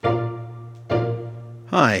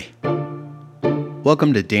Hi,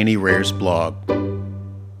 welcome to Danny Rare's blog.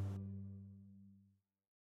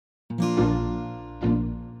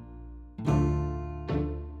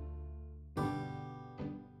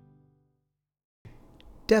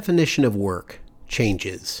 Definition of work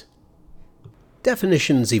changes.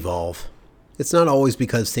 Definitions evolve. It's not always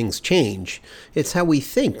because things change, it's how we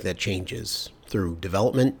think that changes, through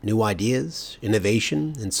development, new ideas,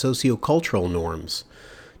 innovation, and sociocultural norms.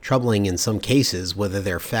 Troubling in some cases whether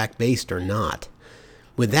they're fact-based or not.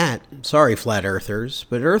 With that, sorry flat earthers,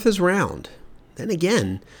 but Earth is round. Then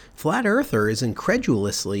again, flat earther is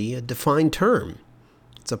incredulously a defined term.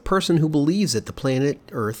 It's a person who believes that the planet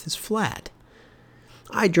Earth is flat.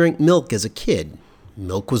 I drank milk as a kid.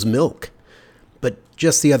 Milk was milk. But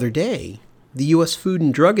just the other day, the U.S. Food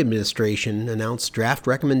and Drug Administration announced draft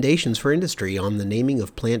recommendations for industry on the naming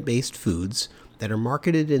of plant-based foods that are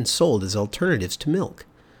marketed and sold as alternatives to milk.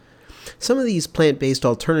 Some of these plant-based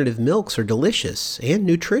alternative milks are delicious and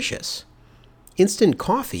nutritious. Instant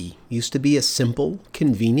coffee used to be a simple,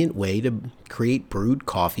 convenient way to create brewed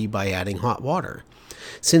coffee by adding hot water.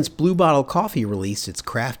 Since Blue Bottle Coffee released its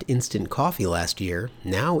craft instant coffee last year,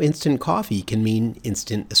 now instant coffee can mean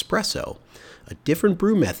instant espresso, a different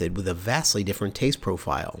brew method with a vastly different taste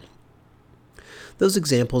profile. Those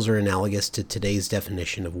examples are analogous to today's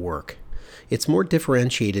definition of work. It's more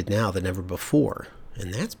differentiated now than ever before,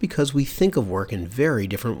 and that's because we think of work in very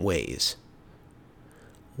different ways.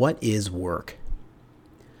 What is work?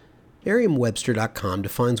 Merriam-Webster.com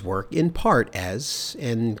defines work in part as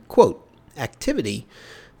an, quote, activity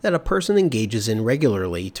that a person engages in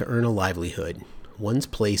regularly to earn a livelihood, one's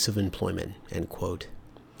place of employment, end quote.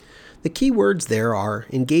 The key words there are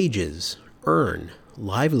engages, earn,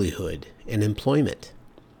 livelihood, and employment.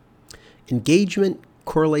 Engagement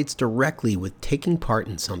correlates directly with taking part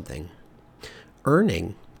in something.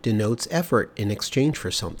 Earning denotes effort in exchange for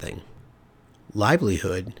something.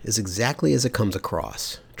 Livelihood is exactly as it comes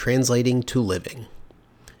across, translating to living.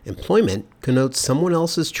 Employment connotes someone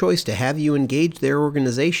else's choice to have you engage their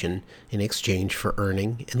organization in exchange for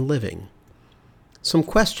earning and living. Some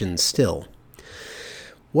questions still.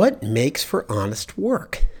 What makes for honest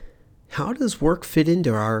work? How does work fit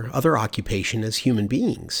into our other occupation as human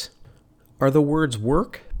beings? Are the words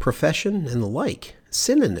work, profession, and the like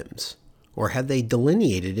synonyms? Or have they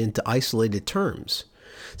delineated into isolated terms?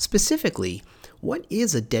 Specifically, what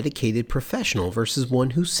is a dedicated professional versus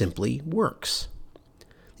one who simply works?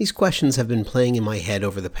 These questions have been playing in my head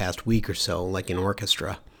over the past week or so, like an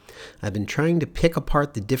orchestra. I've been trying to pick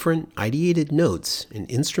apart the different ideated notes and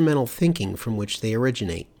instrumental thinking from which they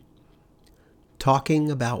originate. Talking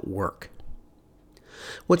about work.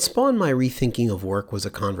 What spawned my rethinking of work was a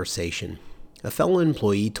conversation. A fellow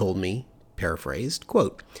employee told me, paraphrased,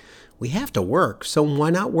 quote, "We have to work, so why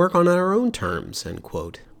not work on our own terms?" End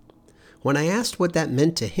quote. When I asked what that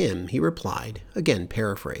meant to him, he replied, again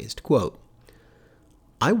paraphrased, quote,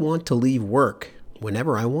 "I want to leave work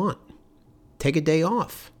whenever I want, take a day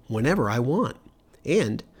off whenever I want,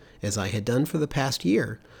 and, as I had done for the past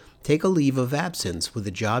year, take a leave of absence with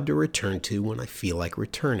a job to return to when I feel like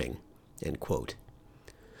returning." End quote.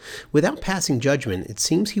 Without passing judgment, it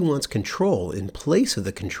seems he wants control in place of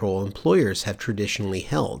the control employers have traditionally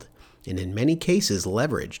held, and in many cases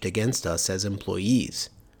leveraged against us as employees.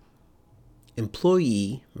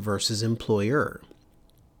 Employee versus employer.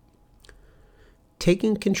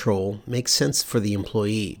 Taking control makes sense for the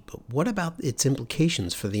employee, but what about its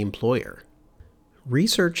implications for the employer?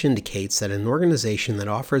 Research indicates that an organization that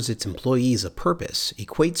offers its employees a purpose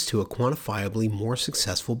equates to a quantifiably more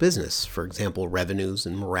successful business, for example, revenues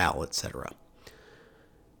and morale, etc.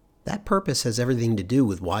 That purpose has everything to do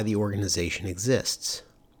with why the organization exists.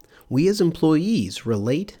 We as employees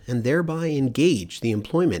relate and thereby engage the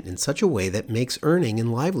employment in such a way that makes earning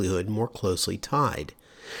and livelihood more closely tied.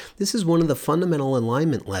 This is one of the fundamental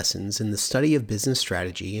alignment lessons in the study of business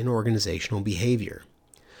strategy and organizational behavior.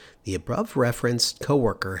 The above-referenced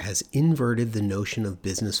coworker has inverted the notion of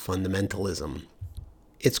business fundamentalism.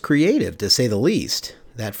 It's creative, to say the least,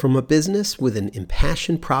 that from a business with an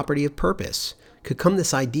impassioned property of purpose could come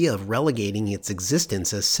this idea of relegating its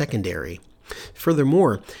existence as secondary.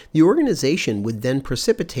 Furthermore, the organization would then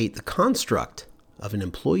precipitate the construct of an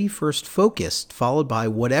employee-first focus followed by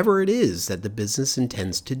whatever it is that the business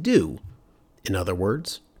intends to do. In other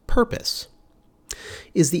words, purpose.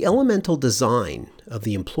 Is the elemental design of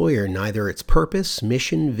the employer neither its purpose,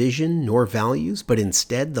 mission, vision, nor values, but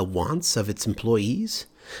instead the wants of its employees?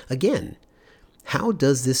 Again, how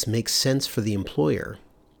does this make sense for the employer?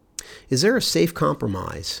 Is there a safe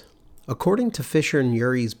compromise? According to Fisher and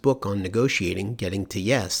Urey's book on negotiating, Getting to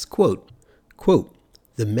Yes, quote,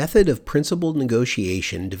 The method of principled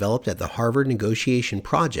negotiation developed at the Harvard Negotiation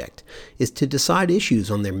Project is to decide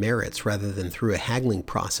issues on their merits rather than through a haggling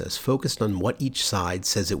process focused on what each side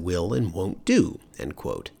says it will and won't do." End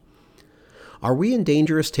quote. Are we in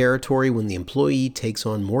dangerous territory when the employee takes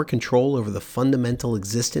on more control over the fundamental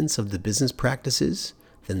existence of the business practices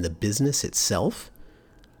than the business itself?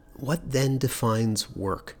 What then defines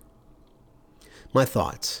work? My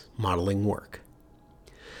thoughts, modeling work.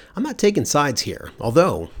 I'm not taking sides here,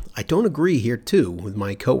 although I don't agree here too with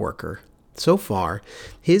my coworker. So far,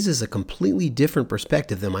 his is a completely different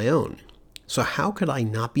perspective than my own. So how could I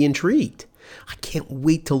not be intrigued? I can't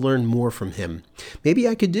wait to learn more from him. Maybe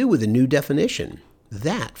I could do with a new definition.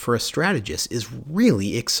 That, for a strategist, is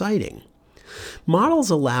really exciting. Models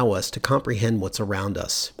allow us to comprehend what's around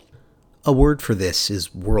us. A word for this is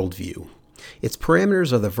worldview. Its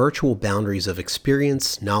parameters are the virtual boundaries of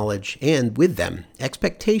experience, knowledge, and, with them,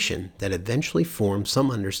 expectation that eventually form some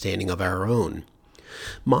understanding of our own.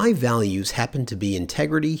 My values happen to be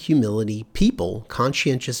integrity, humility, people,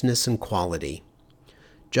 conscientiousness, and quality.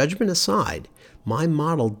 Judgment aside, my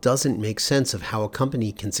model doesn't make sense of how a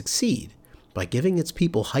company can succeed by giving its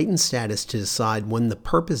people heightened status to decide when the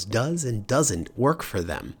purpose does and doesn't work for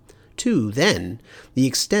them, to, then, the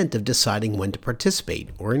extent of deciding when to participate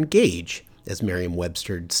or engage, as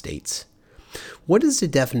Merriam-Webster states. What is the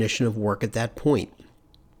definition of work at that point?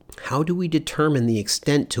 How do we determine the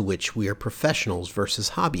extent to which we are professionals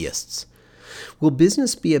versus hobbyists? Will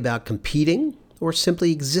business be about competing or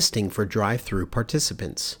simply existing for drive-through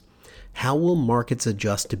participants? How will markets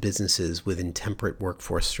adjust to businesses with intemperate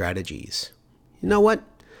workforce strategies? You know what?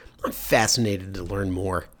 I'm fascinated to learn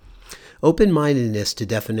more. Open-mindedness to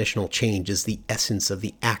definitional change is the essence of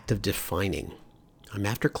the act of defining. I'm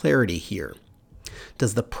after clarity here.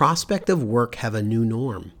 Does the prospect of work have a new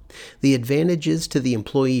norm? The advantages to the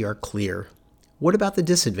employee are clear. What about the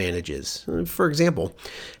disadvantages? For example,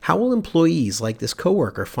 how will employees like this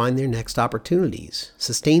coworker find their next opportunities,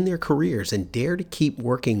 sustain their careers, and dare to keep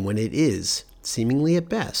working when it is, seemingly at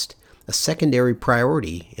best, a secondary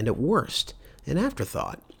priority and at worst, an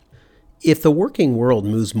afterthought? If the working world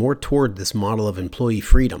moves more toward this model of employee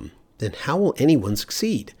freedom, then how will anyone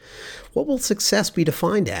succeed? What will success be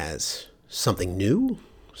defined as? Something new?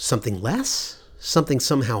 Something less? Something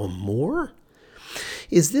somehow more?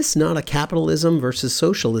 Is this not a capitalism versus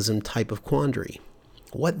socialism type of quandary?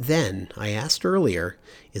 What then, I asked earlier,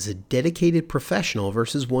 is a dedicated professional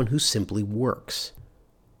versus one who simply works?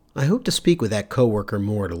 I hope to speak with that coworker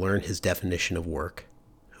more to learn his definition of work.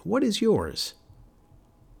 What is yours?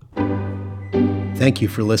 Thank you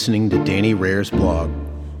for listening to Danny Rare's blog.